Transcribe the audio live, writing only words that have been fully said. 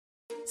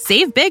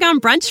Save big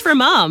on brunch for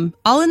mom,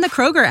 all in the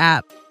Kroger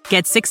app.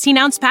 Get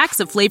 16-ounce packs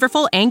of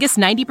flavorful Angus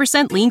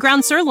 90% lean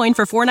ground sirloin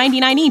for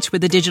 $4.99 each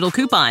with a digital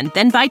coupon.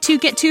 Then buy 2,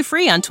 get 2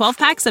 free on 12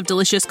 packs of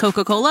delicious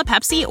Coca-Cola,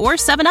 Pepsi, or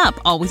 7-Up,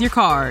 all with your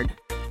card.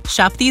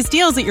 Shop these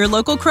deals at your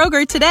local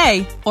Kroger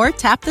today, or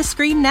tap the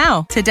screen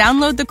now to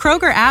download the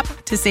Kroger app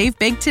to save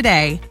big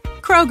today.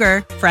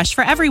 Kroger, fresh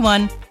for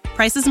everyone.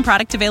 Prices and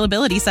product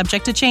availability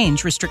subject to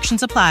change.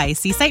 Restrictions apply.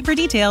 See site for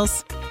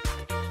details.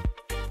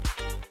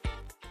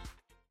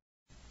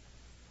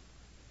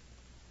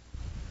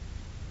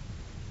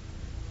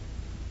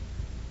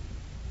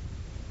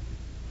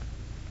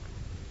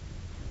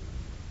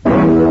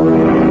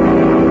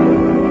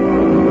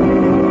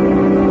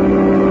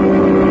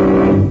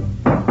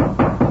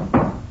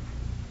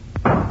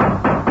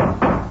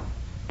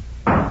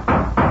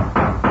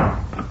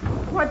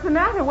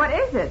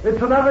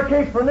 It's another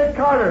case for Nick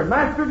Carter,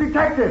 Master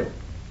Detective.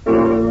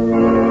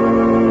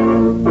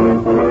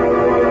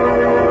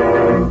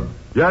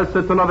 Yes,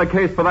 it's another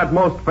case for that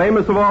most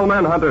famous of all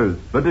manhunters,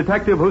 the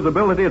detective whose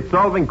ability at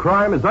solving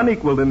crime is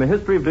unequaled in the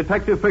history of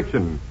detective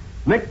fiction.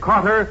 Nick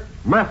Carter,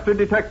 Master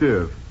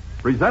Detective.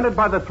 Presented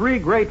by the three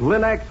great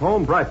Linex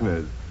home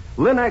brighteners.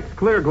 Linex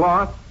Clear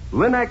Gloss,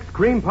 Linex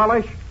Cream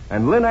Polish,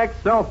 and Linex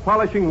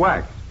Self-Polishing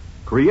Wax.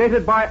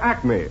 Created by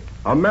Acme,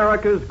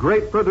 America's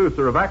great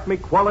producer of Acme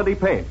quality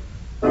paint.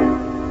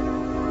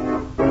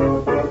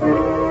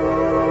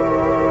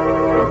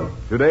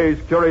 Today's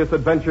curious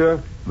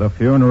adventure, The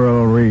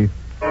Funeral Wreath,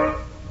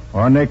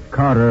 or Nick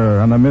Carter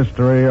and the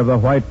Mystery of the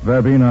White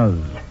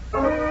Verbenas.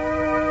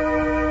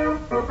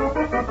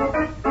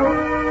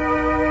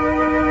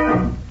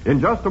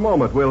 In just a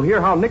moment, we'll hear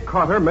how Nick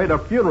Carter made a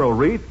funeral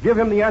wreath give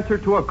him the answer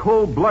to a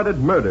cold-blooded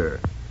murder.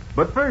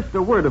 But first,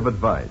 a word of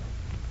advice.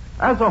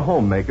 As a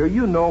homemaker,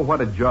 you know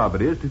what a job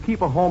it is to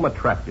keep a home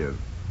attractive.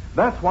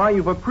 That's why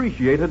you've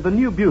appreciated the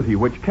new beauty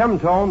which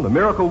Chemtone, the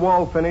miracle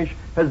wall finish,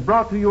 has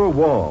brought to your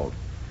walls.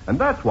 And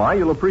that's why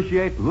you'll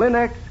appreciate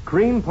Linex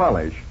Cream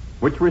Polish,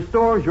 which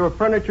restores your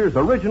furniture's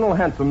original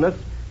handsomeness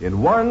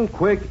in one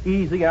quick,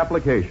 easy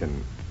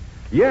application.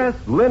 Yes,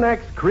 Linex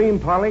Cream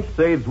Polish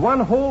saves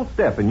one whole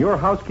step in your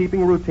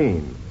housekeeping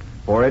routine,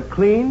 for it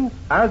cleans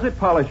as it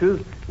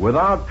polishes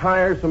without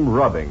tiresome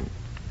rubbing.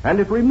 And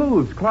it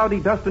removes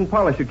cloudy dust and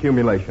polish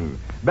accumulation,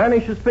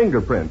 banishes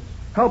fingerprints,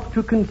 helps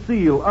to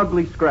conceal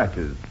ugly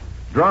scratches,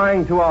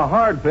 drying to a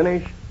hard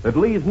finish that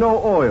leaves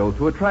no oil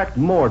to attract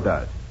more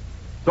dust.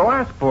 So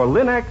ask for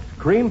Linex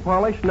Cream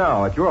Polish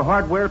now at your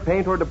hardware,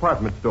 paint, or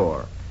department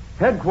store.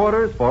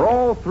 Headquarters for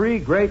all three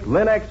great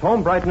Linex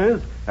home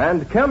brighteners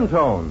and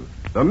Chemtone,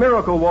 the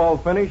miracle wall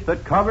finish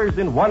that covers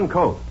in one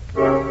coat.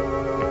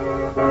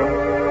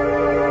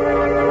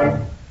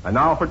 And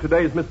now for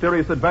today's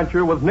mysterious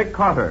adventure with Nick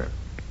Carter.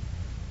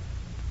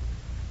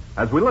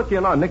 As we look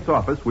in on Nick's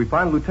office, we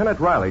find Lieutenant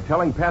Riley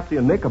telling Patsy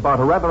and Nick about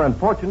a rather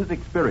unfortunate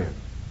experience.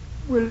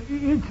 Well,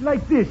 it's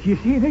like this, you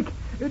see, Nick.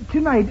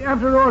 Tonight,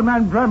 after old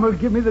man Bramwell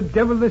gave me the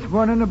devil this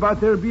morning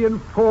about there being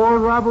 4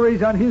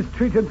 robberies on his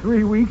street in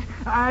 3 weeks,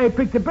 I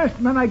picked the best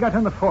man I got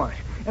on the force.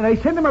 And I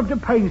sent him up to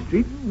Pine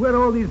Street, where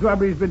all these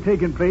robberies been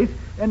taking place,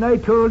 and I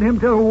told him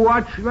to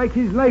watch like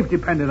his life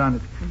depended on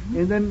it. Mm-hmm.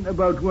 And then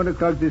about 1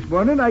 o'clock this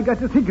morning, I got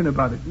to thinking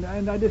about it,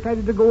 and I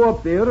decided to go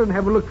up there and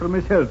have a look for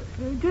myself.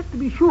 Just to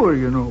be sure,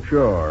 you know.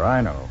 Sure,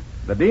 I know.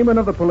 The demon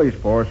of the police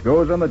force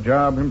goes on the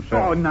job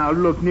himself. Oh, now,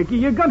 look, Nicky,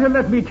 you're going to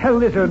let me tell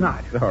this or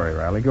not? Sorry,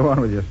 Riley. Go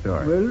on with your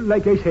story. Well,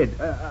 like I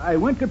said, I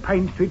went to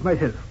Pine Street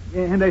myself,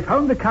 and I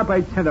found the cop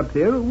I'd sent up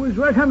there was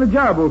right on the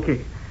job okay,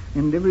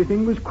 and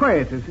everything was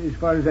quiet as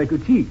far as I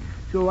could see.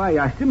 So I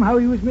asked him how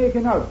he was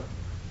making out.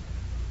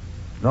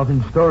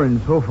 Nothing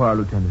stirring so far,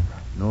 Lieutenant.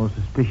 No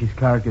suspicious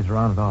characters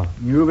around at all.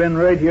 You've been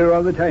right here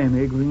all the time,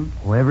 eh, Green?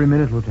 Oh, every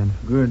minute, Lieutenant.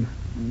 Good.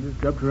 I just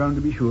dropped around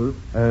to be sure.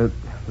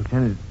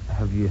 Lieutenant,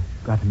 have you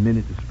got a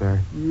minute to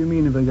spare? You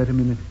mean if I got a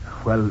minute?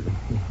 Well,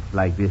 it's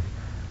like this.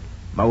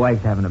 My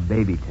wife's having a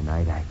baby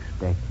tonight, I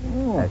expect.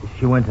 Oh.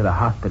 She went to the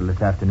hospital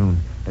this afternoon,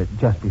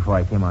 just before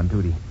I came on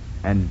duty.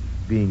 And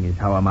being as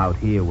how I'm out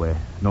here where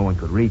no one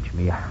could reach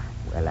me,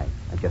 well, I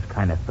just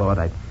kind of thought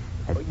I'd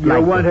you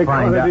like want to to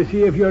find call out... to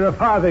see if you're a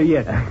father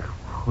yet?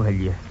 Well,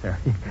 yes, sir.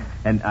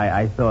 And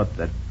I thought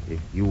that if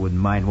you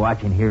wouldn't mind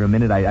watching here a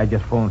minute, I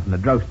just phoned from the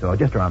drugstore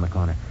just around the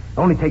corner.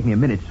 It'll only take me a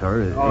minute,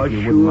 sir. Oh, if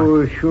you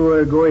wouldn't mind.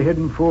 Sure. Go ahead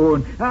and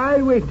phone.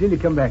 I'll wait until you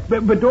come back.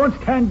 But don't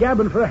stand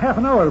gabbing for a half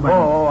an hour, man.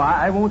 Oh,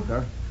 I won't,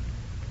 sir.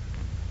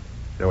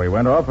 So he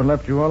went off and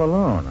left you all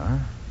alone, huh?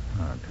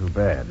 Oh, too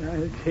bad.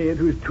 I'd say it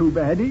was too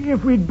bad.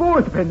 If we'd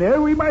both been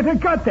there, we might have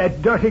got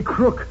that dirty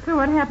crook. So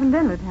what happened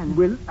then, Lieutenant?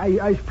 Well,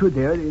 I stood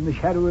there in the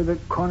shadow of the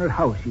corner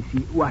house, you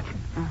see, watching.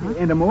 Uh-huh.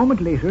 And a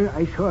moment later,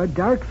 I saw a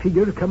dark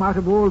figure come out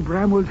of old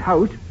Bramwell's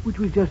house, which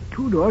was just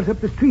 2 doors up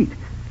the street.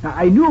 Now,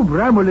 I knew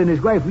Bramwell and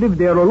his wife lived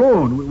there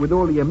alone with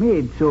only a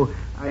maid, so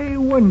I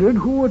wondered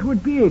who it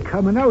would be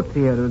coming out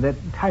there at that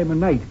time of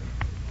night.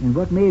 And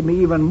what made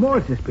me even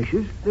more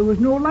suspicious, there was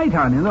no light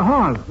on in the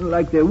hall,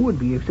 like there would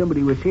be if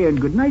somebody was saying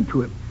goodnight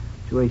to him.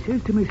 So I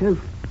says to myself,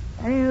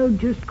 I'll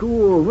just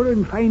go over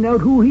and find out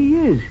who he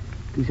is.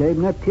 because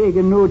I'm not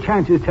taking no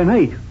chances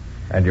tonight.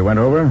 And you went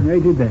over? I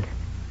did that.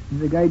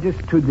 The guy just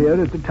stood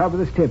there at the top of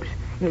the steps.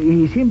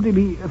 He seemed to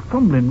be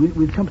fumbling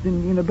with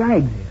something in a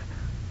bag there.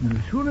 And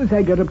as soon as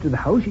I got up to the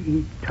house,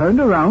 he turned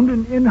around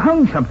and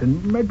hung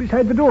something right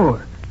beside the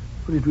door.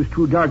 But it was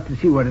too dark to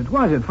see what it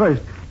was at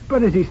first.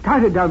 But as he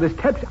started down the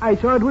steps, I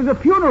saw it was a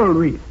funeral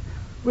wreath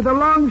with a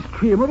long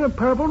streamer of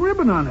purple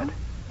ribbon on it.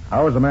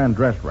 How was the man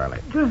dressed, Riley?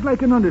 Just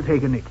like an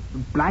undertaker, Nick.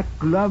 Black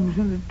gloves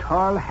and a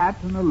tall hat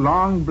and a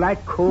long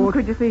black coat.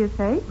 Could you see his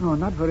face? No,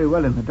 not very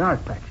well in the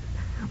dark patches.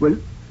 Well,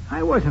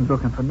 I wasn't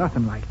looking for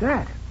nothing like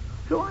that.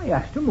 So I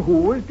asked him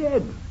who was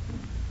dead.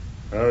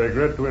 I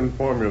regret to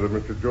inform you that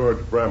Mr. George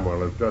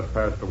Bramwell has just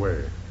passed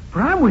away.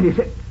 Bramwell, you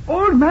said?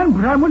 Old man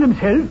Bramwell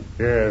himself?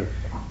 Yes,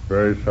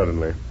 very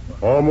suddenly.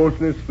 Almost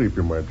in his sleep,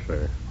 you might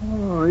say.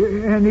 Oh,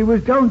 and he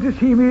was down to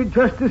see me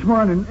just this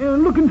morning.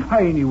 Looking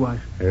fine he was.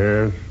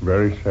 Yes,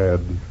 very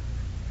sad.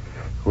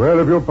 Well,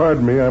 if you'll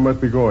pardon me, I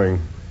must be going.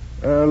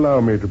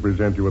 Allow me to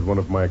present you with one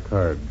of my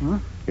cards. Huh?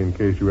 In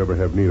case you ever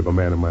have need of a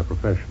man in my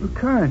profession. A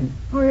card?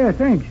 Oh, yeah,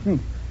 thanks.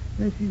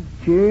 This is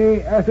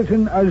J.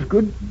 Atherton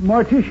Osgood,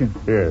 mortician.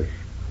 Yes.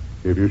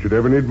 If you should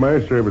ever need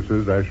my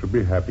services, I shall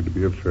be happy to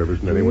be of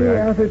service in any way I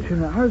can.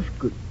 Atherton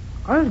Osgood.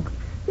 Osgood?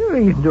 There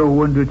ain't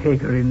no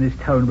undertaker in this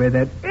town by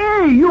that.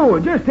 Hey, you,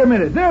 just a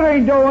minute. There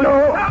ain't no one.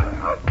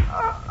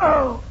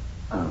 Oh.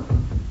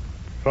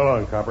 So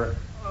long, Copper.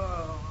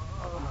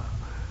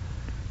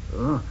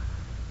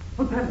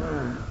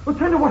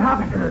 Lieutenant, what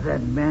happened?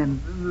 That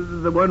man,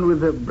 the one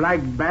with the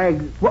black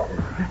bag. Well,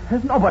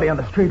 there's nobody on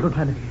the street,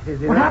 Lieutenant.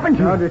 What happened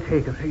to you? The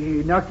undertaker.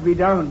 He knocked me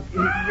down.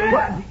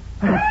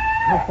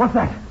 What's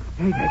that?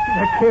 Hey,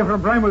 that came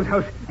from Bramwell's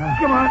house.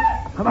 Come on.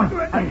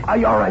 Are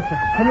you all right, sir?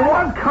 Can you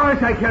walk? Of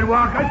course I can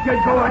walk. I should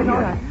go on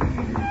here.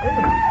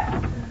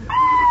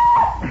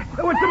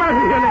 What's the matter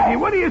here, lady?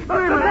 What are you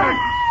screaming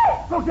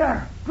at? Look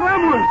there.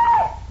 Bramwell,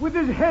 with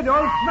his head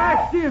all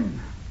smashed in.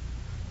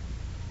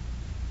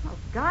 Oh,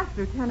 gosh,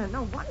 Lieutenant,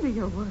 no wonder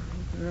you're worried.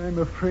 I'm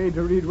afraid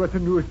to read what the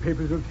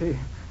newspapers will say.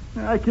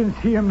 I can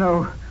see him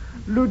now.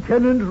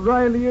 Lieutenant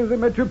Riley of the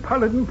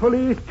Metropolitan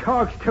Police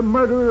talks to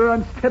murderer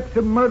on steps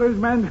of murder's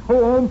man's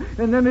home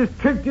and then is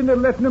tricked into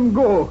letting him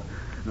go.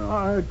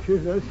 Oh, it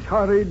is a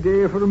sorry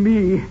day for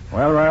me.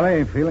 Well,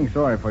 Riley, feeling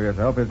sorry for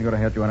yourself isn't going to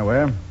hurt you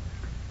anywhere.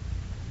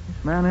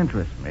 This man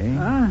interests me.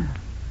 Huh?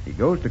 He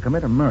goes to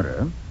commit a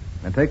murder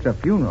and takes a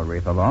funeral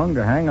wreath along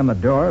to hang on the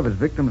door of his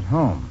victim's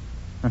home.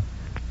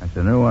 That's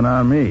a new one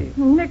on me.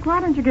 Nick, why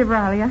don't you give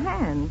Riley a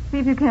hand? See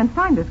if you can't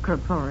find this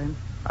crook for him.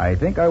 I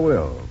think I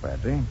will,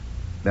 Patsy.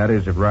 That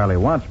is, if Riley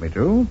wants me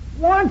to.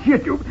 Wants you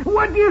to?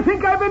 What do you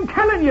think I've been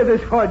telling you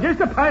this for? Just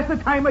to pass the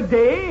time of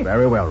day?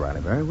 Very well,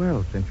 Riley, very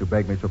well. Since you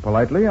begged me so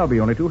politely, I'll be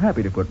only too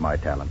happy to put my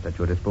talents at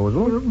your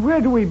disposal. Where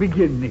do we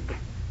begin, Nick?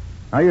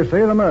 Now, you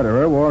say the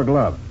murderer wore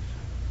gloves.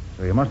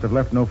 So you must have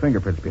left no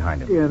fingerprints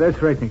behind him. Yeah,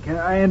 that's right, Nick.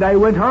 And I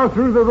went all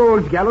through the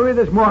Rolls Gallery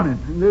this morning,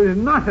 and there's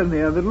nothing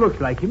there that looks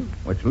like him.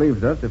 Which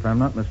leaves us, if I'm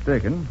not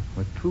mistaken,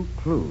 with two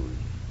clues.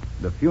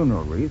 The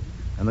funeral wreath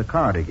and the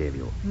card he gave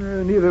you.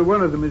 Neither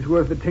one of them is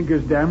worth the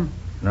tinker's dam.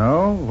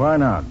 No? Why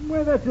not?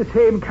 Well, that's the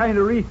same kind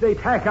of wreath they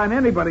tack on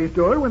anybody's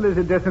door when there's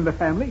a death in the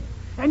family.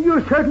 And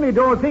you certainly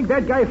don't think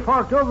that guy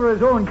forked over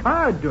his own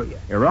card, do you?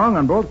 You're wrong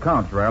on both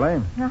counts,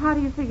 Riley. Now, how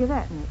do you figure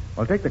that, Nick?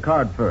 Well, take the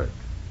card first.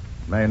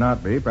 May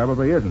not be,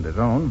 probably isn't his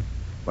own,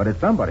 but it's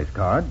somebody's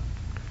card.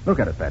 Look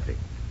at it, Patsy.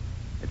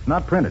 It's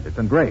not printed, it's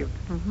engraved.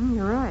 Mm-hmm,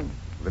 you're right.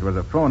 If it was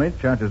a phony,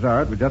 chances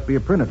are it would just be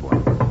a printed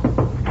one.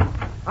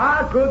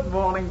 Good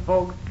morning,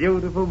 folks.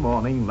 Beautiful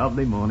morning,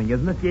 lovely morning,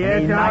 isn't it?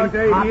 Get A out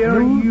nice of hot here,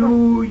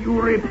 noon. you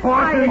reporter.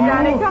 Hi,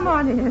 Johnny, come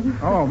on in.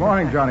 Oh,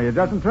 morning, Johnny. You're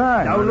just in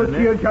time. Now, look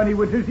here, Johnny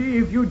Winters.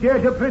 If you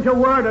dare to print a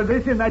word of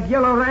this in that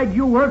yellow rag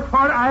you work for,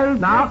 I'll...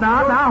 Now,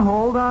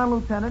 hold on,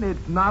 Lieutenant.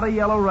 It's not a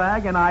yellow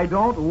rag, and I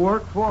don't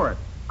work for it.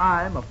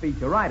 I'm a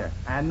feature writer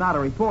and not a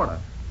reporter.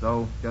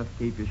 So just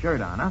keep your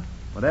shirt on, huh?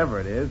 Whatever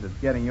it is, it's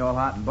getting you all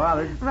hot and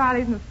bothered.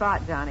 Riley's in the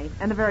spot, Johnny,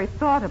 and the very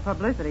thought of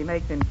publicity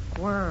makes him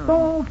squirm.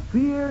 Oh,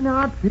 fear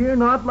not,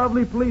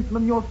 lovely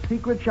policeman. Your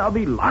secret shall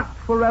be locked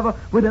forever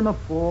within the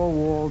four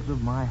walls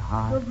of my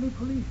heart. Lovely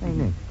police. Hey,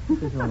 Nick,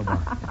 what's this all about?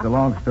 It's a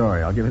long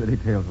story. I'll give you the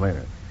details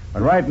later.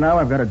 But right now,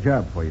 I've got a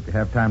job for you if you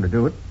have time to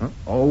do it. Huh?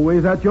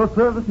 Always at your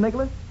service,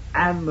 Nicholas.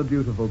 And the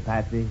beautiful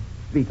Patsy.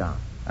 Speak on.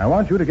 I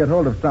want you to get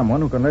hold of someone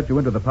who can let you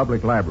into the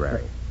public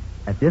library.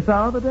 At this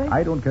hour of the day?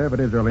 I don't care if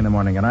it is early in the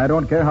morning, and I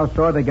don't care how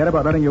sore they get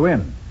about letting you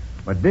in.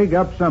 But dig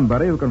up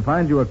somebody who can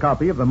find you a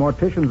copy of the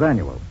Mortician's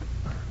Annual.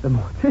 The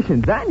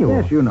Mortician's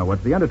Annual? Yes, you know.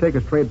 It's the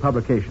Undertaker's trade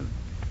publication.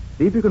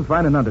 See if you can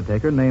find an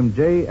undertaker named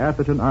J.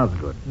 Atherton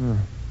Osgood.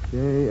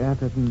 J.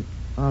 Atherton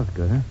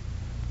Osgood, huh?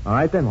 All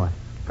right, then what?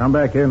 Come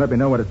back here and let me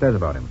know what it says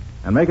about him.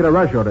 And make it a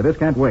rush order. This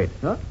can't wait.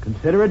 Huh?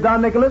 Consider it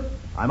done, Nicholas.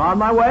 I'm on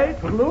my way.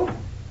 Toodaloo.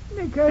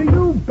 Nick, are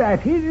you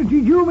batty? Did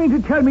you mean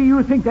to tell me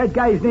you think that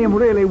guy's name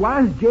really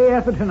was J.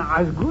 Atherton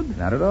Osgood?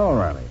 Not at all,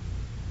 Riley.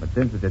 But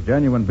since it's a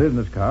genuine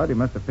business card, he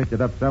must have picked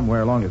it up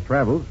somewhere along his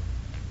travels.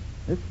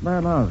 This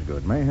man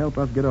Osgood may help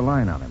us get a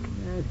line on him.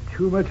 That's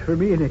too much for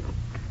me, Nick.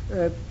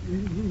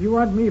 You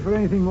want me for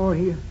anything more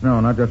here? No,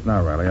 not just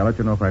now, Riley. I'll let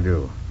you know if I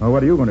do. Well,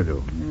 what are you going to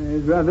do?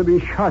 I'd rather be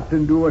shot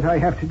than do what I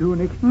have to do,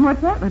 Nick. What's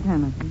that,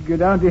 Lieutenant? Go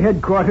down to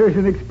headquarters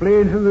and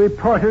explain to the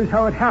reporters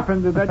how it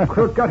happened that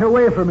crook got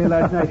away from me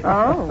last night.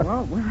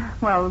 Oh,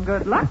 well,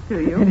 good luck to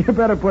you. And you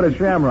better put a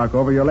shamrock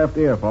over your left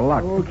ear for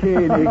luck.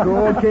 Okay, Nick,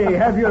 okay.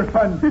 Have your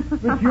fun.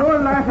 But you're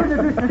laughing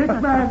at this sick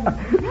man.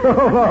 So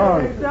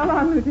long. So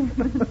long,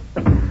 Lieutenant.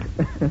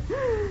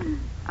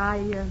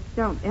 I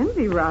don't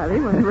envy Riley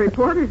when the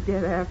reporters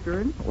get after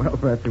him. Well,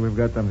 Patsy, we've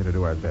got something to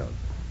do ourselves.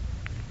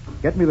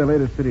 Get me the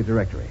latest city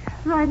directory.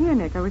 Right here,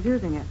 Nick. I was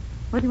using it.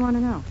 What do you want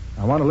to know?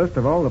 I want a list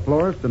of all the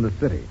florists in the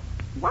city.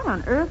 What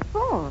on earth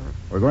for?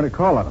 We're going to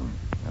call on them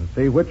and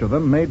see which of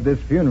them made this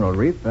funeral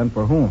wreath and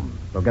for whom.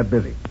 So get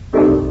busy.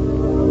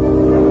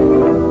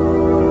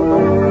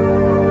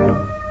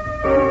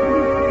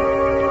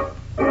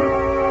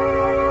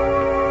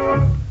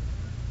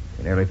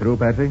 Nearly through,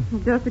 Patsy?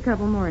 Just a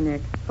couple more,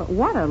 Nick. But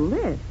what a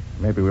list.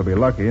 Maybe we'll be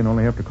lucky and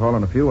only have to call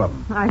on a few of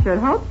them. I should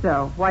hope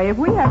so. Why, if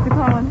we have to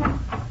call on him...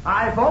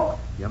 Hi, folks.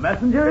 Your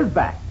messenger is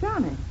back.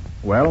 Johnny.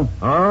 Well?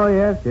 Oh,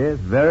 yes,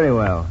 very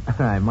well.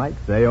 I might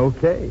say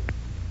okay.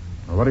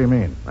 Well, what do you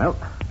mean? Well,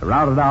 I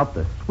routed out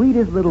the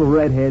sweetest little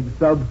redhead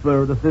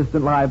sub-third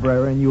assistant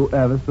librarian you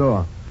ever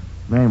saw.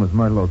 Name was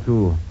Myrtle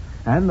O'Toole.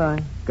 And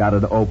I got her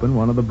to open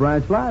one of the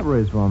branch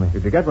libraries for me.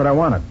 Did you get what I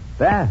wanted?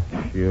 That?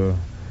 Sure.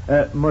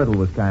 Myrtle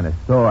was kind of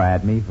sore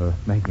at me for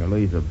making her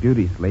lose her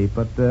beauty sleep,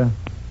 but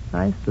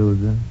I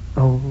soothed her.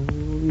 Oh,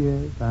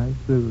 yes, I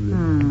soothed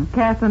her.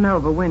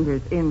 Casanova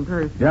Winters in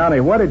person. Johnny,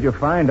 what did you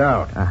find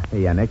out?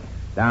 Here, Nick.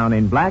 Down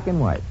in black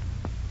and white.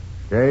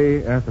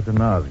 J.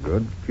 Atherton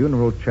Osgood,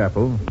 Funeral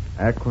Chapel,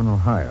 Akron,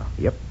 Ohio.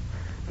 Yep.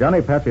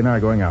 Johnny, Patsy, and I are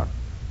going out.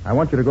 I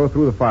want you to go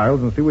through the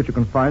files and see what you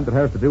can find that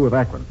has to do with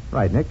Akron.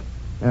 Right, Nick.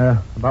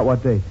 About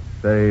what date?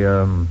 Say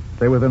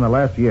within the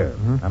last year.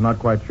 Mm-hmm. I'm not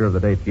quite sure of the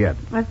dates yet.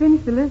 I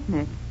finished the list,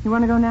 Nick. You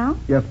want to go now?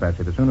 Yes,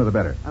 Patsy. The sooner the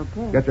better.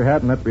 Okay. Get your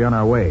hat and let's be on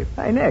our way.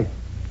 Hey, Nick.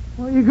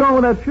 Where are you going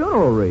with that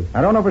funeral wreath?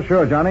 I don't know for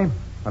sure, Johnny,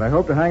 but I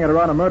hope to hang it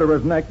around a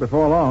murderer's neck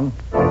before long.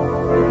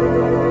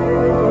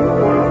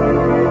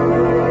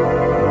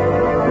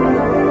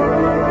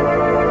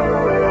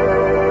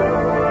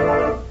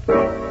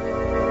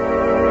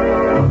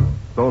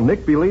 So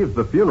Nick believes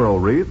the funeral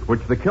wreath,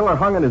 which the killer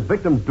hung on his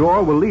victim's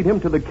door, will lead him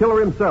to the killer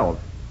himself.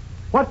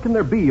 What can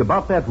there be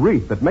about that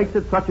wreath that makes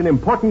it such an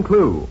important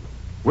clue?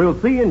 We'll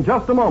see in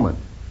just a moment.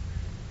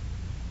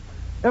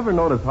 Ever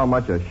notice how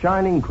much a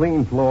shining,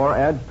 clean floor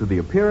adds to the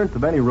appearance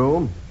of any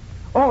room?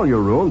 All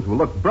your rooms will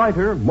look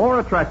brighter, more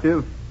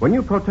attractive when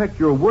you protect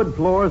your wood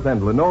floors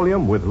and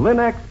linoleum with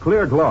Linex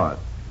Clear Gloss,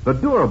 the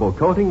durable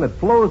coating that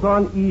flows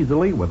on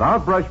easily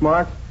without brush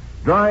marks,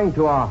 drying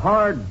to a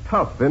hard,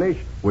 tough finish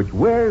which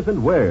wears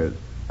and wears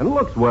and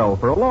looks well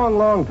for a long,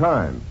 long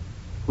time.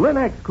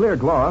 Linex Clear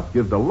Gloss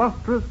gives a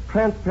lustrous,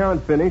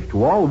 transparent finish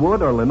to all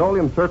wood or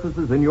linoleum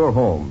surfaces in your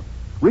home,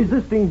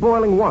 resisting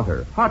boiling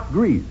water, hot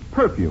grease,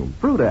 perfume,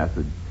 fruit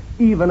acids,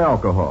 even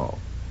alcohol.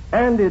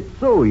 And it's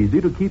so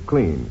easy to keep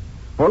clean.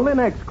 For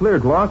Linex Clear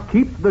Gloss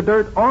keeps the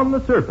dirt on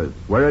the surface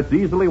where it's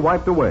easily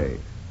wiped away.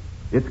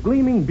 Its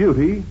gleaming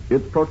beauty,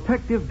 its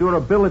protective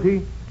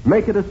durability,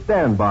 make it a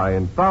standby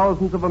in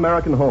thousands of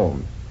American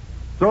homes.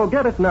 So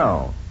get it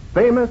now.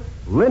 Famous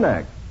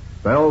Linex,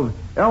 spelled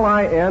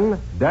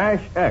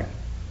L-I-N-X.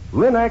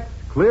 Linex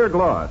Clear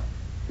Gloss,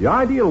 the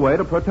ideal way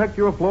to protect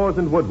your floors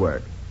and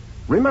woodwork.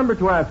 Remember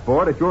to ask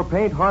for it at your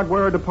paint,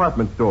 hardware, or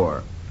department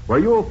store, where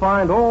you'll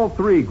find all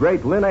three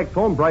great Linex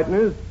home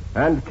brighteners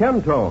and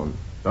Chemtone,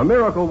 the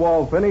miracle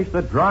wall finish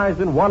that dries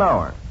in 1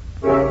 hour.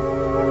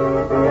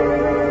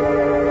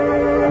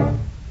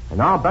 And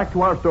now back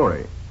to our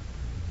story.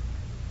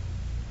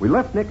 We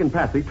left Nick and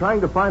Patsy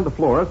trying to find the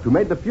florist who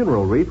made the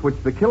funeral wreath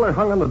which the killer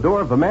hung on the door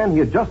of the man he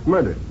had just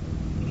murdered.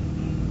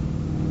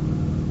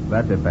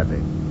 That's it, Patsy.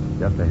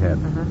 Just ahead.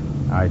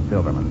 Ide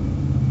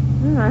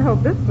Silverman. I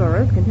hope this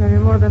florist can tell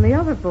you more than the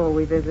other four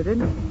we visited.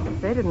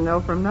 They didn't know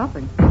from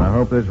nothing. I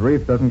hope this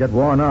wreath doesn't get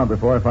worn out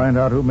before I find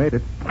out who made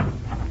it.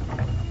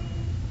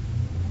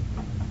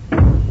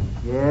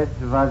 Yes,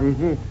 what is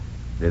it?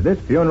 Did this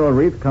funeral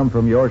wreath come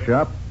from your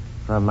shop?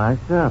 From my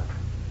shop.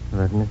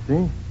 Let me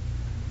see.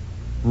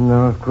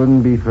 No, it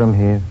couldn't be from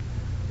here.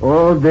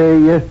 All day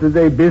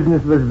yesterday,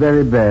 business was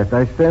very bad.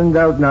 I sent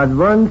out not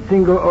one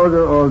single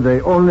order all day.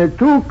 Only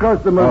 2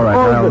 customers. All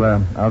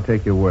right, I'll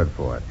take your word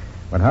for it.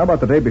 But how about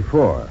the day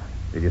before?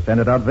 Did you send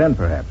it out then,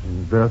 perhaps?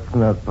 That's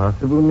not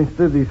possible,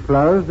 mister. These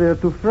flowers, they are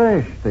too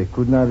fresh. They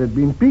could not have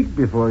been picked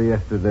before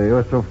yesterday,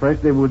 or so fresh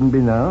they wouldn't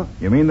be now.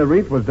 You mean the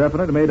wreath was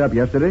definitely made up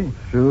yesterday?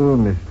 Sure,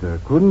 mister.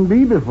 Couldn't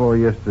be before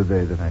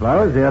yesterday. The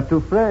flowers, they are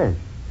too fresh.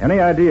 Any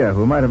idea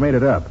who might have made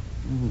it up?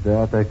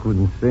 That I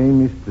couldn't say,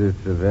 mister.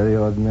 It's a very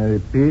ordinary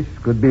piece.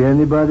 Could be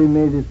anybody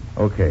made it.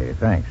 Okay,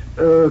 thanks.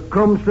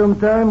 Come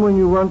sometime when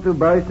you want to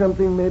buy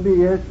something, maybe.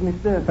 Yes,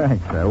 mister?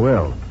 Thanks, I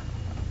will.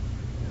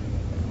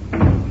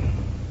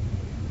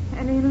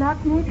 Any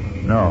luck, Nick?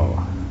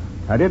 No.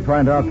 I did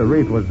find out the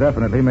wreath was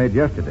definitely made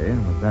yesterday,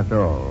 but that's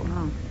all.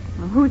 Oh.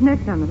 Well, who's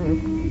next on the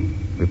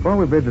list? Before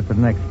we visit the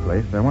next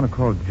place, I want to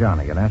call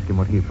Johnny and ask him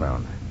what he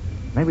found.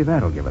 Maybe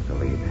that'll give us a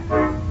lead.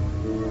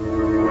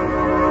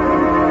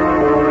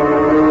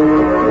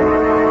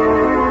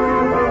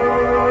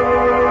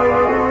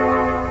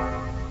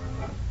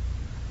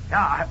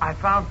 Yeah, I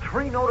found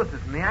 3 notices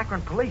from the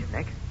Akron police,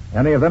 Nick.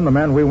 Any of them the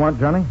man we want,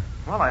 Johnny?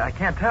 Well, I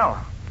can't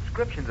tell.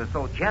 Descriptions are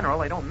so general,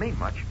 they don't mean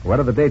much. What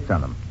are the dates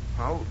on them?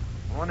 Oh,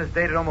 one is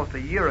dated almost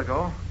a year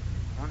ago.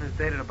 One is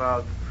dated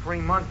about 3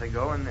 months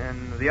ago, and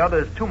the other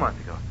is 2 months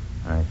ago.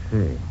 I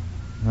see.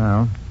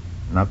 Well,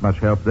 not much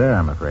help there,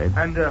 I'm afraid.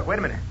 And, wait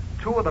a minute.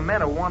 2 of the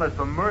men are wanted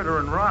for murder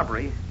and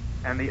robbery,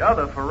 and the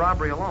other for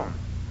robbery alone.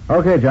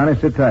 Okay, Johnny,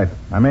 sit tight.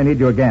 I may need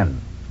you again.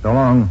 So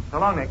long. So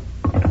long, Nick.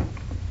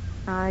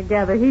 I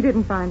gather he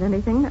didn't find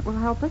anything that will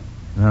help us.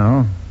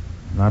 No,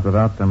 not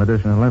without some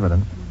additional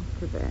evidence.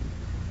 Too bad.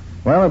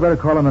 Well, I better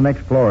call on the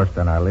next florist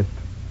on our list.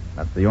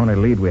 That's the only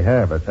lead we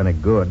have that's any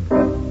good.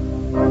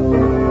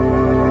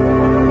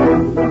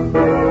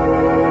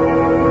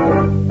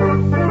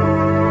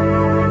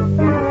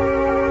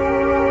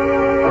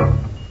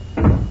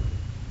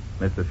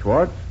 Mr.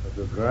 Schwartz?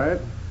 That's right.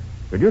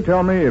 Could you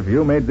tell me if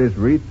you made this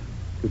wreath?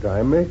 Did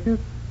I make it?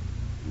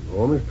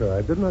 No, mister,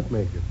 I did not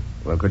make it.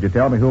 Well, could you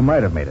tell me who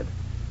might have made it?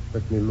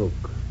 Let me look.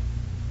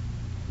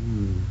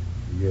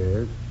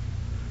 Yes.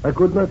 I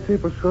could not say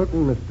for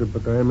certain, mister,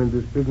 but I am in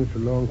this business a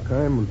long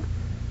time, and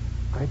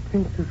I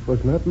think this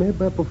was not made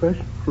by a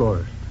professional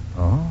florist.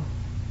 Oh?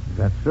 Is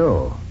that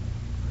so?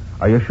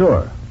 Are you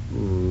sure?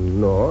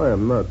 No, I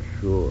am not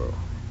sure.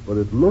 But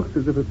it looks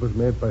as if it was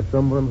made by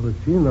someone who has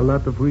seen a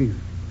lot of wreaths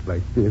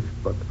like this,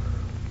 but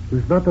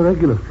who's not a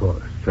regular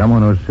florist.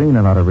 Someone who's seen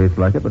a lot of wreaths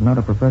like it, but not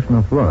a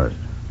professional florist.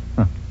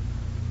 Huh.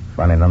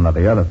 Funny none of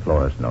the other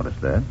florists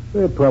noticed that.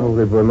 They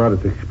probably were not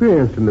as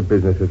experienced in the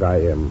business as I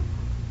am.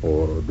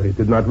 Or they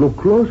did not look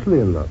closely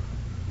enough.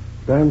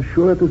 But I'm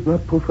sure it is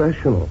not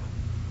professional.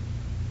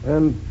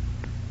 And,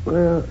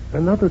 well,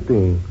 another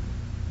thing.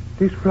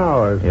 These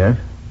flowers. Yes?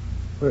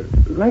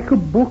 Like a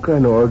book, I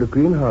know, the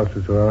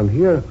greenhouses around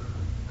here.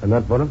 And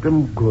not one of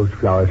them grows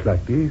flowers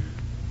like these.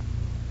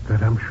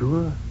 That I'm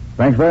sure.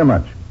 Thanks very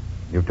much.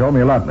 You've told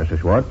me a lot, Mr.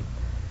 Schwartz.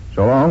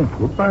 So long.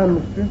 Goodbye,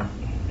 mister.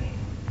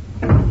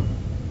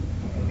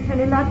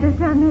 Any luck this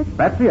time, Nick?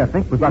 Patsy, I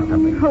think we've got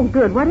something. Oh,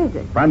 good. What is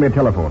it? Find me a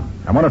telephone.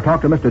 I want to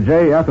talk to Mr.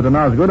 J. Atherton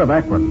Osgood of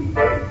Akron.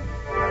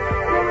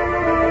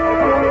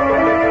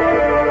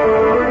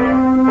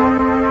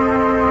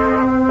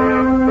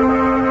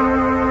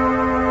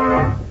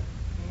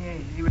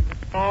 He was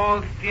a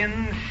small,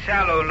 thin,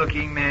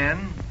 sallow-looking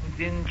man, with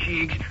thin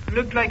cheeks.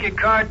 Looked like a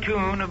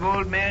cartoon of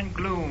Old Man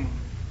Gloom.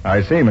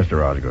 I see,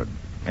 Mr. Osgood.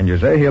 And you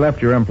say he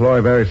left your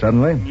employ very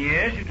suddenly?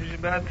 Yes, it was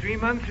about 3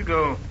 months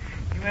ago.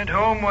 He went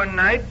home one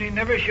night and he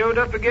never showed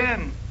up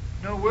again.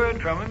 No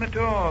word from him at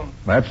all.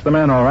 That's the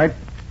man, all right.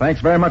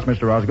 Thanks very much,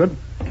 Mr. Osgood.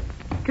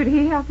 Could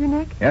he help you,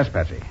 Nick? Yes,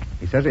 Patsy.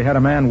 He says he had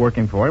a man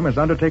working for him as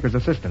undertaker's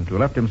assistant who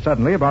left him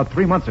suddenly about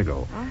 3 months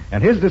ago. Huh?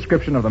 And his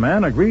description of the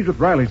man agrees with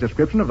Riley's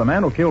description of the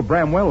man who killed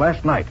Bramwell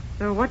last night.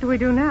 So what do we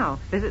do now?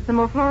 Visit some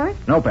more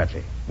florists? No,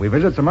 Patsy. We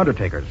visit some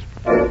undertakers.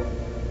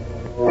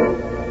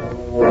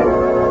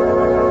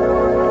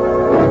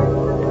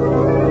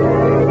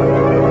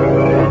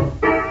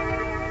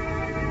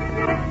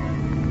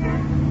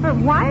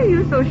 Why are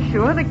you so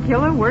sure the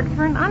killer works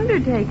for an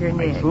undertaker,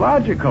 Nick? It's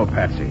logical,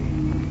 Patsy.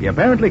 He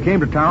apparently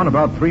came to town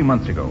about 3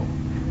 months ago.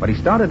 But he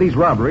started these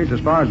robberies, as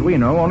far as we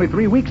know, only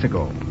 3 weeks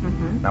ago.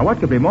 Mm-hmm. Now, what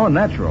could be more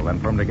natural than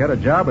for him to get a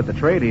job at the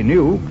trade he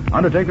knew,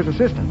 undertaker's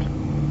assistant?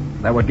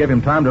 That would give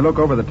him time to look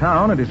over the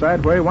town and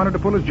decide where he wanted to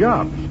pull his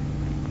jobs.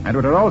 And it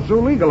would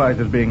also legalize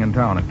his being in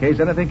town in case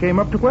anything came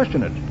up to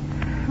question it.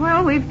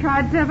 Well, we've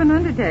tried 7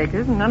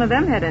 undertakers, and none of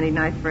them had any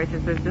nice, fresh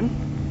assistants.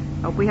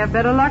 Hope we have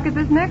better luck at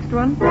this next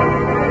one.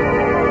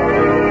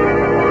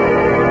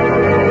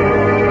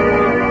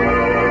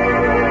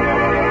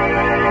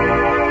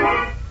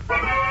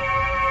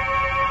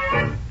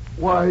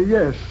 Why,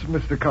 yes,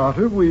 Mr.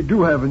 Carter, we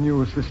do have a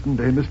new assistant,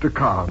 Mr.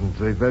 Carnes,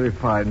 a very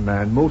fine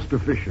man, most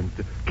efficient.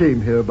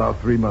 Came here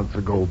about 3 months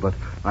ago, but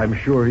I'm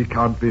sure he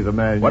can't be the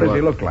man What you does are.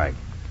 he look like?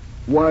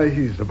 Why,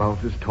 he's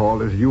about as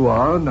tall as you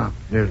are, not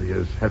nearly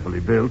as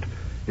heavily built.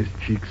 His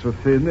cheeks are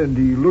thin, and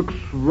he looks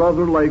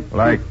rather like...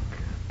 Like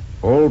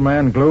Old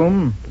Man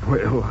Gloom?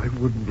 Well, I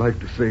wouldn't like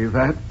to say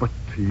that, but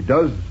he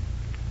does.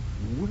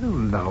 Well,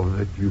 now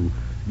that you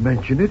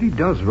mention it, he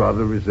does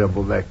rather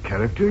resemble that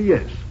character,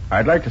 yes.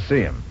 I'd like to see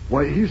him.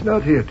 Why, he's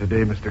not here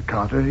today, Mr.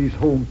 Carter. He's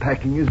home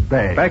packing his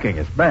bag. Packing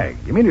his bag?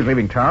 You mean he's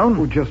leaving town?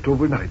 Oh, just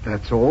overnight,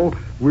 that's all.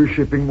 We're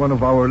shipping one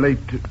of our late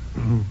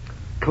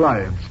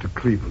clients to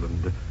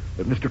Cleveland.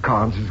 Mr.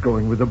 Carnes is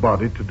going with the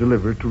body to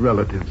deliver it to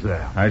relatives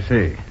there. I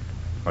see.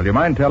 Well, do you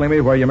mind telling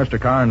me where your Mr.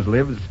 Carnes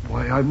lives?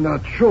 Why, I'm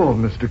not sure,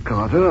 Mr.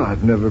 Carter.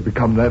 I've never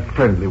become that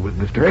friendly with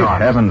Mr. Great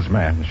Carter. heavens,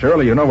 man.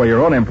 Surely you know where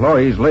your own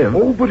employees live.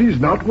 Oh, but he's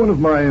not one of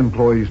my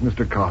employees,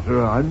 Mr.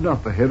 Carter. I'm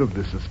not the head of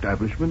this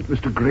establishment.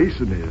 Mr.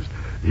 Grayson is.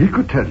 He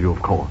could tell you,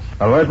 of course.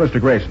 Well, where's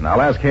Mr. Grayson?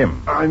 I'll ask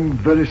him. I'm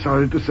very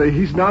sorry to say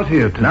he's not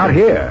here today. Not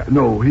here?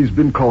 No, he's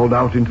been called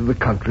out into the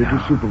country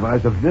to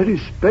supervise a very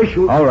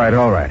special... All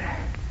right.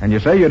 And you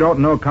say you don't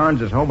know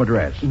Carnes' home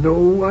address?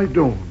 No, I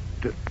don't.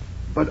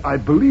 But I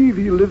believe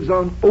he lives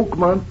on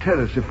Oakmont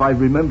Terrace, if I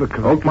remember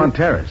correctly. Oakmont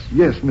Terrace?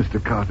 Yes,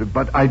 Mr. Carter,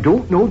 but I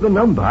don't know the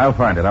number. I'll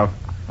find it. Oh,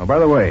 by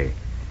the way,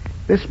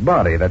 this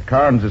body that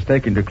Carnes is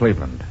taking to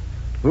Cleveland,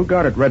 who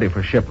got it ready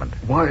for shipment?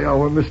 Why,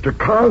 our Mr.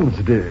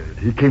 Carnes did.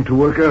 He came to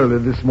work early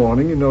this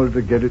morning in order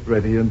to get it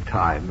ready in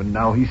time, and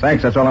now he's...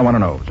 Thanks, that's all I want to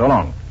know. So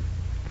long.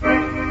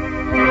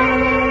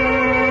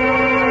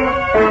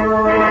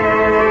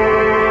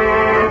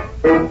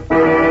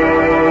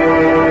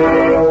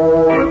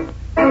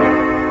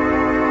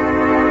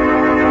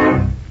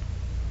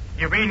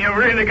 You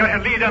really got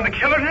a lead on the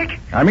killer, Nick?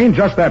 I mean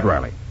just that,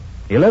 Riley.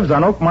 He lives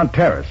on Oakmont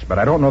Terrace, but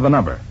I don't know the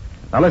number.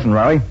 Now listen,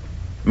 Riley.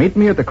 Meet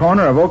me at the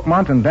corner of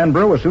Oakmont and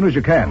Denbrough as soon as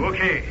you can.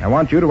 Okay. I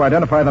want you to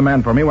identify the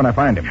man for me when I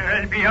find him.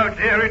 I'll be out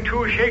there in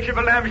 2 shakes of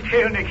a lamb's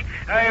tail, Nick.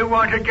 I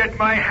want to get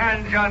my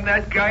hands on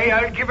that guy.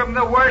 I'll give him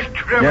the worst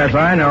trouble. Yes,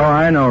 I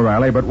know,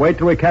 Riley, but wait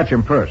till we catch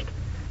him first.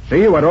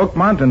 See you at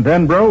Oakmont and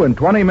Denbrough in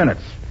 20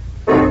 minutes.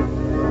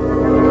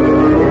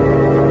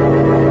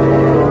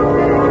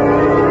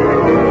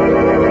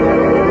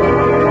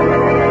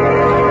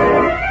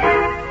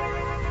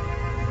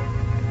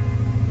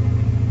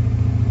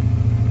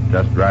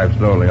 Just drive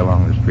slowly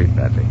along the street,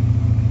 Patsy.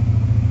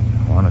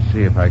 I want to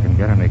see if I can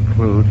get any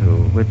clue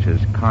to which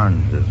is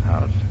Carnes'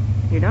 house.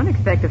 You don't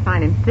expect to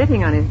find him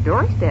sitting on his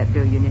doorstep,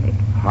 do you, Nick?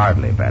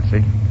 Hardly,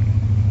 Patsy.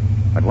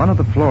 But one of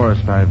the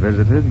florists I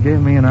visited gave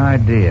me an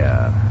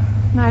idea.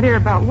 An idea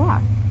about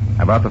what?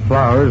 About the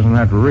flowers and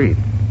that wreath.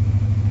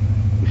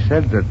 He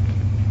said that...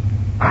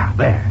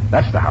 there.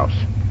 That's the house.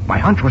 My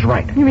hunch was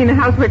right. You mean the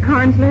house where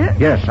Carnes lives?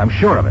 Yes, I'm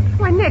sure of it.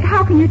 Why, Nick,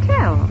 how can you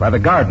tell? By the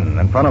garden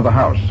in front of the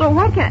house. Well,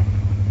 what can...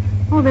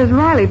 Oh, there's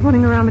Riley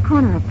putting around the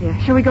corner up there.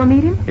 Shall we go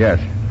meet him? Yes.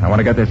 I want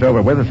to get this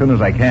over with as soon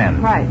as I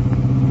can. Right.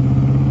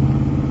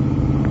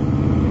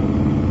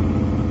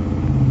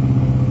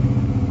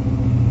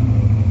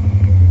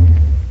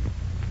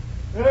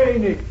 Hey,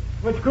 Nick.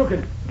 What's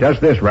cooking? Just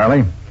this,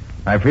 Riley.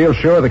 I feel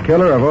sure the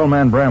killer of old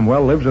man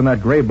Bramwell lives in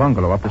that gray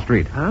bungalow up the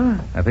street. Huh?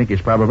 I think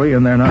he's probably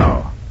in there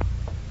now.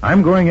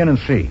 I'm going in and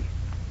see.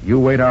 You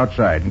wait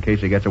outside in case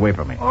he gets away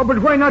from me. Oh, but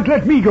why not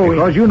let me go in?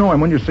 Because you know him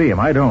when you see him.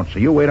 I don't, so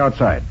you wait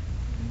outside.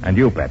 And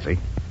you, Patsy,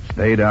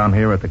 stay down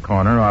here at the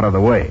corner out of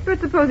the way. But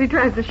suppose he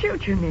tries to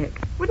shoot you, Nick.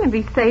 Wouldn't it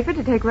be safer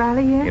to take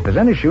Riley in? If there's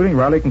any shooting,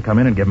 Riley can come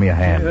in and give me a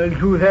hand. I'll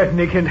do that,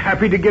 Nick, and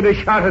happy to get a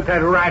shot at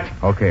that rat.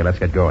 Okay, let's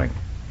get going.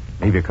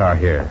 Leave your car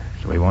here,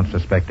 so he won't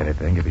suspect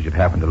anything if he should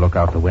happen to look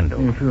out the window.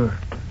 Yeah, sure.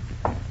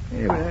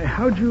 Hey, but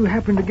how'd you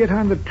happen to get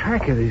on the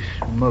track of this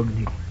mug,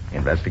 Nick?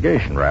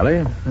 Investigation,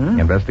 Riley. Huh?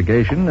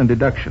 Investigation and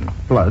deduction,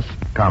 plus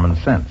common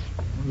sense.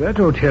 That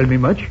don't tell me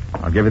much.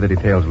 I'll give you the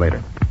details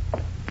later.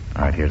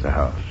 All right, here's the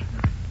house.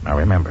 Now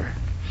remember,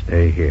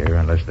 stay here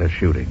unless there's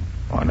shooting,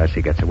 or unless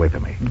he gets away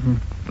from me. Mm-hmm.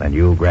 Then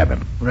you grab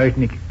him. Right,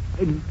 Nick.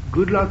 And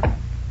good luck.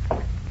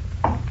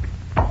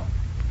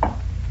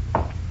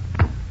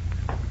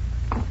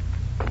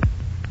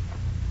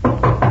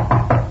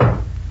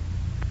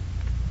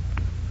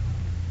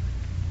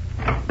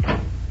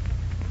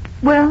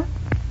 Well?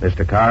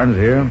 Mr. Carnes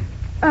here?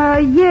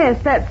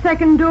 Yes, that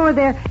second door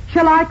there.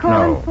 Shall I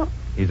call him? No.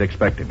 He's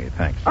expecting me,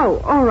 thanks. Oh,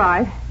 all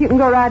right. You can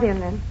go right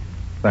in then.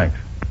 Thanks.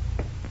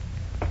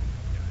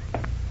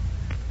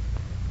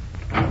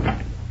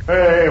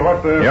 Hey,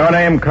 what the... Your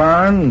name,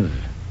 Carnes?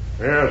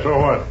 Yeah, so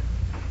what?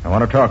 I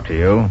want to talk to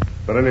you. Is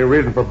that any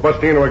reason for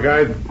busting into a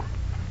guy?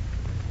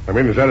 I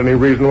mean, is that any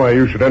reason why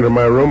you should enter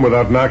my room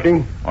without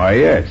knocking? Why,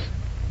 yes.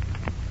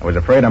 I was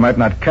afraid I might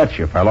not catch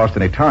you if I lost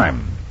any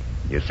time.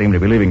 You seem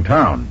to be leaving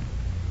town.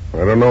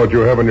 I don't know what you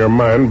have in your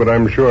mind, but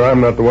I'm sure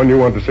I'm not the one you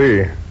want to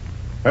see.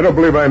 I don't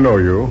believe I know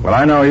you. Well,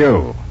 I know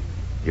you.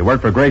 You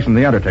work for Grayson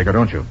the Undertaker,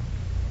 don't you?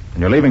 And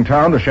you're leaving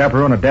town to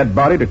chaperone a dead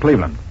body to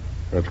Cleveland.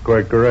 That's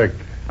quite correct.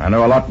 I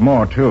know a lot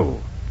more,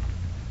 too.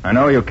 I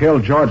know you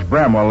killed George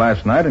Bramwell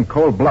last night in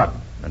cold blood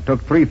and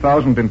took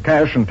 $3,000 in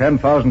cash and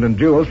 $10,000 in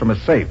jewels from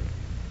his safe.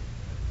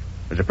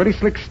 It was a pretty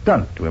slick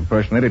stunt to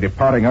impersonate a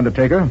departing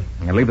Undertaker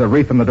and leave the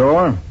wreath in the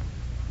door.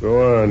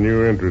 Go on,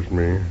 you interest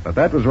me. But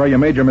that was where you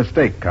made your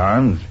mistake,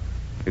 Carnes.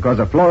 Because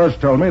a florist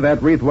told me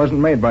that wreath wasn't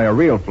made by a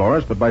real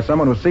florist, but by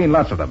someone who's seen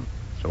lots of them.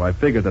 So I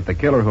figured that the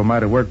killer who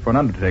might have worked for an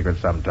Undertaker at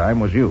some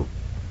time was you.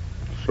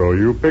 So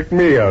you picked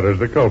me out as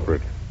the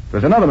culprit.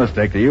 There's another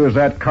mistake to use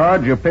that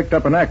card you picked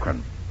up in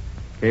Akron.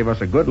 Gave us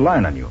a good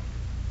line on you.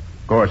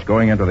 Of course,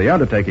 going into the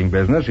undertaking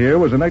business here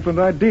was an excellent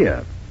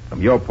idea.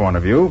 From your point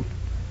of view,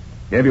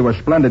 gave you a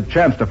splendid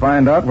chance to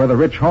find out where the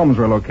rich homes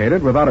were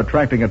located without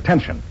attracting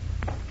attention.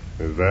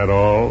 Is that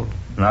all?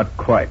 Not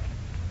quite.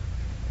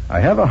 I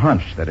have a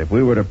hunch that if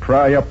we were to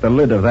pry up the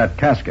lid of that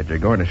casket you're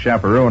going to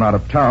chaperone out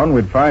of town,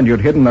 we'd find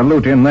you'd hidden the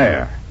loot in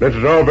there. This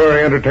is all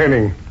very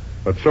entertaining,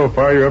 but so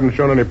far you haven't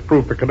shown any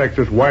proof that connects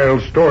this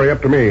wild story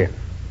up to me.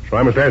 So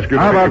I must ask you...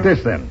 How about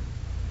this, then?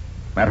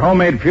 That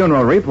homemade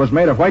funeral wreath was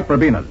made of white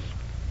verbenas,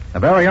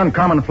 a very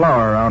uncommon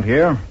flower around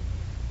here.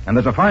 And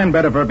there's a fine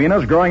bed of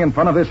verbenas growing in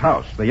front of this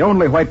house, the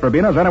only white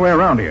verbenas anywhere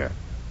around here.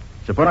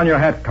 So put on your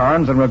hat,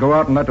 Carnes, and we'll go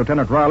out and let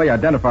Lieutenant Riley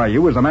identify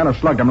you as the man who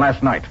slugged him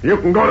last night. You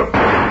can go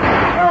to...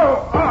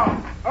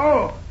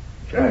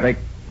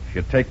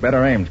 Should take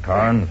better aims,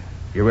 Carnes.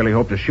 You really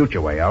hope to shoot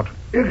your way out.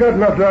 You got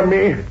nothing on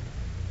me.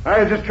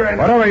 I was just trying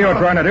to... Whatever you're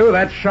trying to do,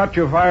 that shot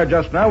you fired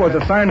just now was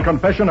a signed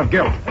confession of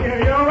guilt. You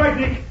all right,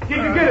 Dick? Did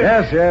you get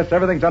it? Yes,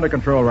 everything's under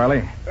control,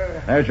 Riley.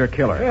 There's your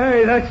killer.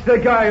 Hey, that's the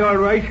guy, all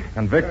right.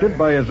 Convicted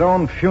by his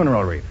own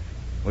funeral wreath,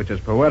 which is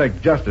poetic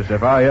justice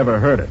if I ever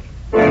heard it.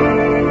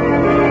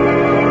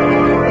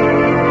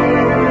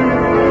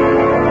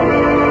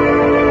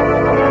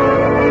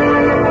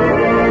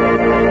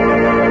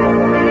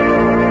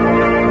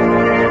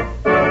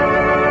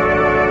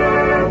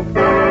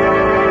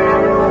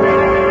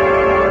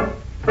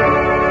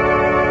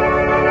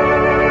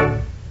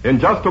 In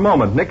just a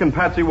moment, Nick and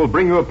Patsy will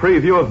bring you a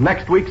preview of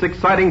next week's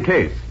exciting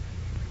case.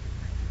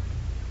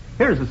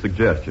 Here's a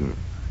suggestion.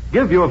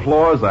 Give your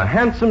floors a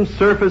handsome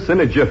surface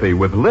in a jiffy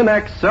with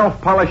Linex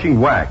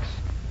self-polishing wax.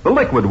 The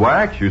liquid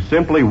wax you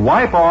simply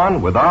wipe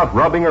on without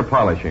rubbing or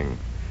polishing.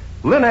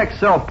 Linex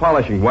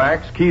self-polishing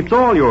wax keeps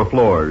all your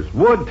floors,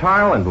 wood,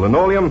 tile, and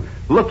linoleum,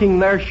 looking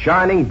their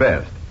shining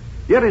best.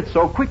 Yet it's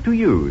so quick to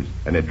use,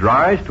 and it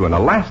dries to an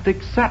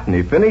elastic,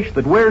 satiny finish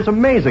that wears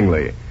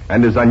amazingly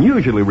and is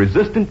unusually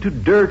resistant to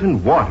dirt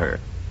and water.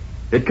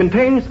 It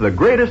contains the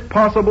greatest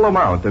possible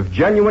amount of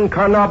genuine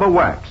Carnauba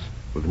wax,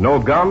 with no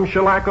gum,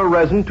 shellac, or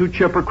resin to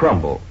chip or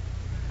crumble.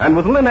 And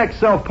with Linex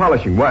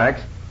self-polishing wax,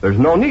 there's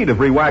no need of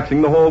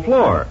rewaxing the whole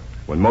floor.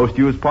 When most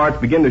used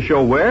parts begin to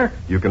show wear,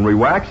 you can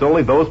rewax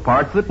only those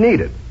parts that need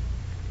it.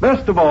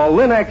 Best of all,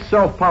 Linex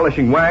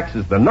self-polishing wax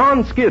is the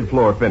non-skid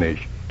floor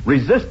finish,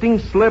 resisting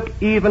slip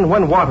even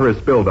when water is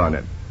spilled on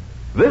it.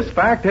 This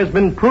fact has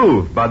been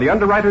proved by the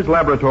underwriters'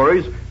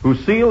 laboratories,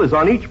 whose seal is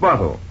on each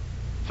bottle.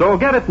 So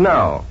get it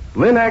now,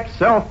 Linex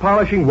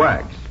self-polishing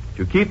wax,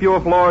 to keep your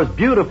floors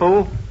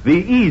beautiful the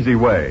easy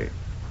way.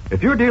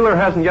 If your dealer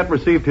hasn't yet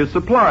received his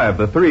supply of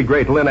the 3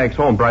 great Linex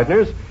home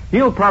brighteners,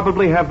 he'll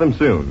probably have them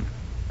soon.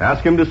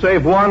 Ask him to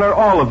save one or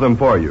all of them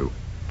for you.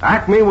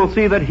 Acme will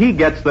see that he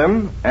gets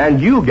them,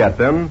 and you get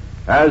them,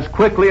 as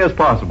quickly as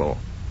possible.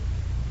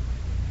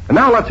 And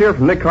now let's hear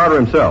from Nick Carter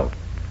himself.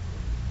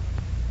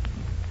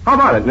 How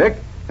about it, Nick?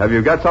 Have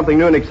you got something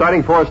new and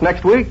exciting for us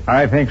next week?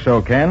 I think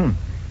so, Ken.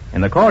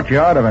 In the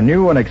courtyard of a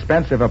new and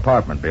expensive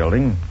apartment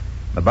building,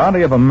 the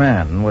body of a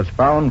man was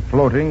found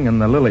floating in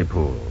the lily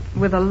pool.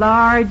 With a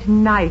large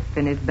knife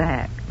in his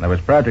back. There was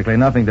practically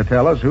nothing to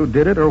tell us who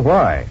did it or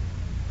why.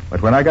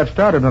 But when I got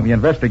started on the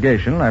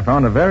investigation, I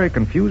found a very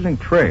confusing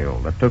trail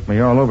that took me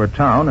all over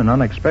town in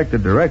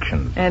unexpected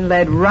directions. And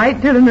led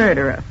right to the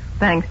murderer,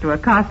 thanks to a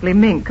costly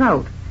mink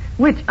coat,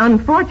 which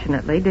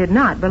unfortunately did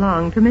not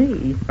belong to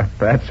me.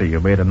 Patsy,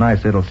 you made a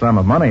nice little sum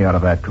of money out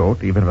of that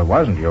coat, even if it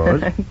wasn't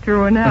yours.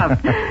 True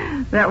enough.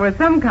 That was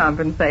some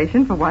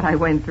compensation for what I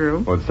went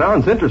through. Well, it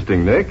sounds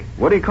interesting, Nick.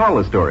 What do you call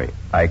the story?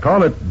 I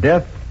call it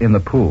Death in the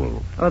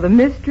Pool. Or the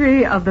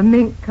mystery of the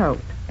mink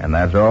coat. And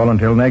that's all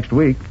until next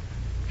week.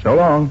 So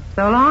long.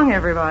 So long,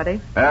 everybody.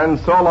 And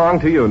so long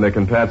to you, Nick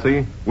and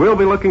Patsy. We'll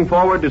be looking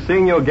forward to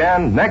seeing you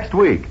again next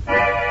week.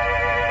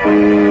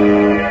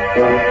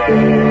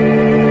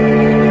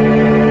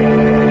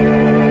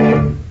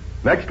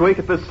 Next week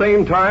at the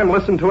same time,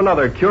 listen to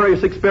another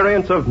curious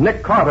experience of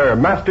Nick Carter,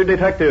 Master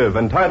Detective,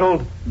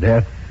 entitled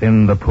Death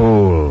in the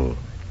Pool.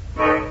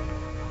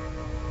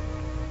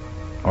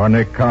 Or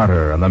Nick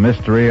Carter and the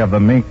Mystery of the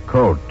Mink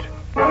Coat.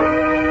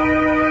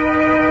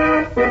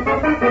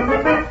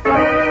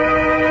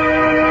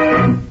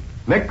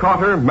 Nick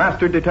Carter,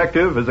 Master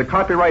Detective, is a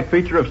copyright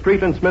feature of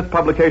Street and Smith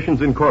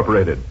Publications,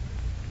 Incorporated.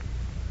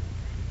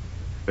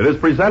 It is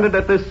presented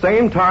at this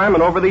same time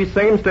and over these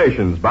same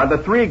stations by the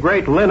 3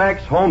 great Linex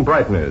home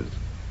brighteners.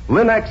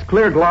 Linex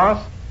Clear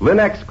Gloss,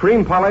 Linex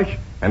Cream Polish,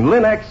 and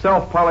Linex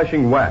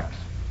Self-Polishing Wax.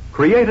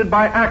 Created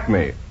by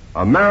Acme,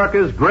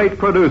 America's great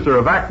producer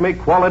of Acme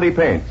quality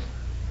paints.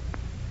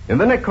 In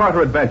the Nick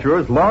Carter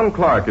Adventures, Lon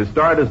Clark is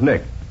starred as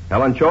Nick.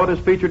 Helen Choate is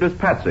featured as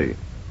Patsy.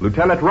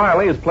 Lieutenant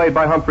Riley is played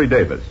by Humphrey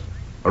Davis.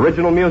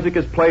 Original music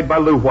is played by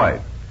Lou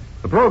White.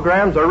 The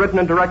programs are written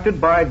and directed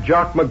by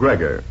Jock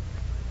McGregor.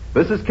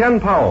 This is Ken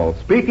Powell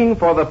speaking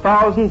for the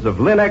thousands of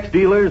Linex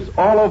dealers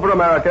all over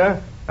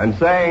America and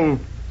saying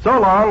so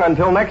long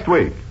until next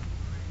week.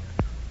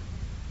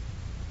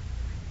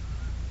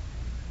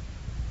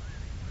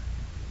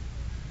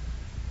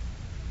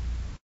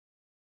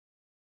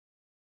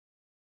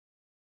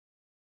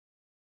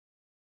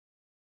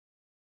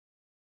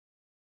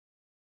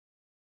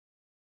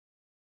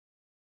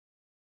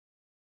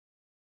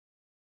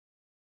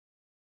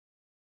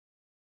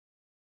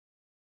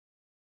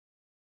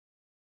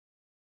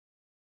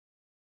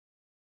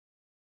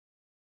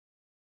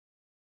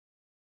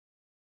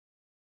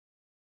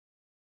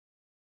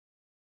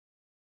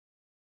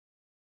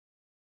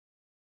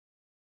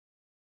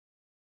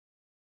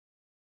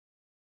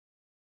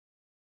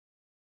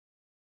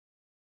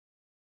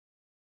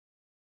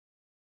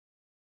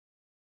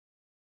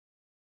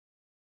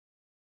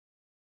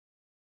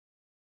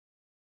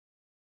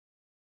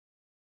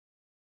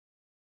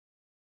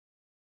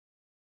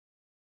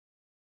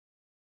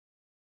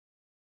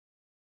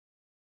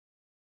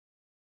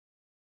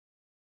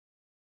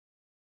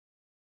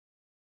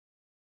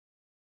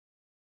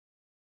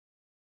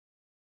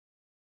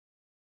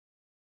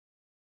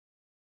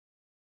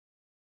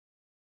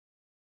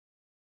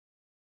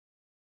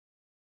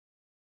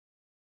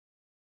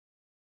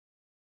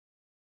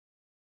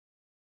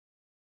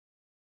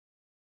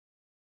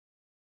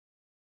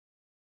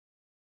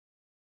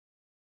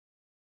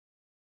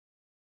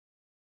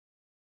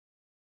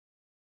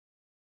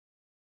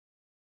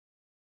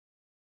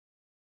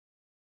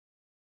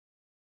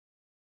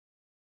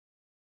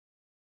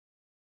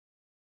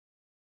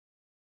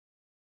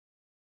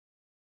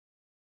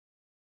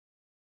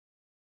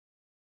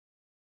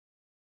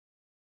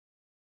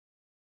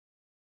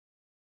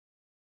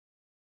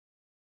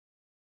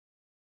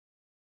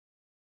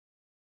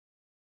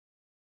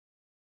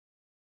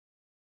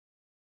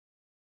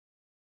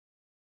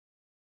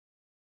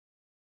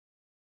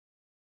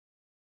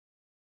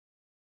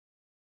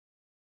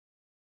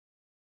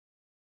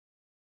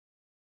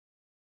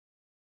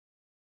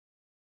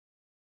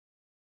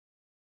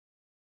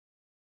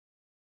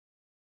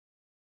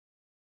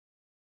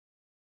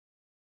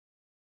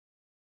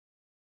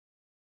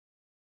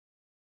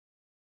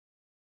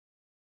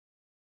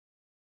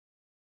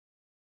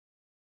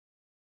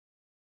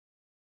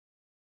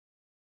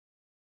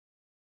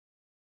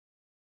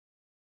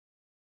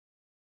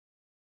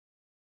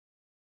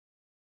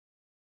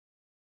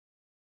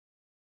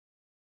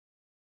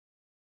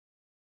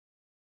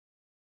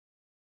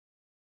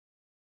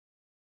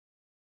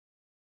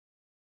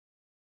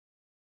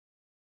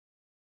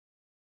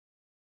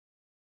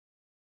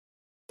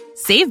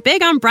 Save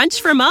big on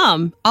brunch for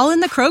mom, all in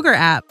the Kroger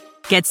app.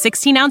 Get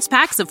 16-ounce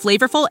packs of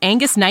flavorful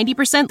Angus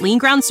 90% lean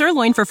ground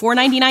sirloin for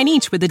 $4.99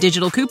 each with a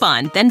digital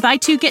coupon. Then buy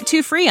 2, get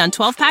 2 free on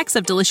 12 packs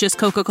of delicious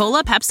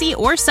Coca-Cola, Pepsi,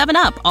 or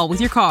 7-Up, all with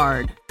your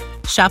card.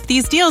 Shop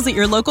these deals at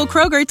your local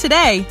Kroger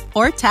today,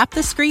 or tap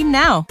the screen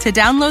now to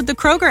download the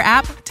Kroger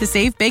app to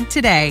save big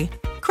today.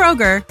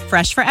 Kroger,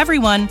 fresh for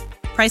everyone.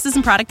 Prices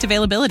and product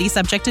availability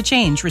subject to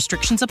change.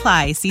 Restrictions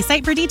apply. See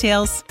site for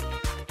details.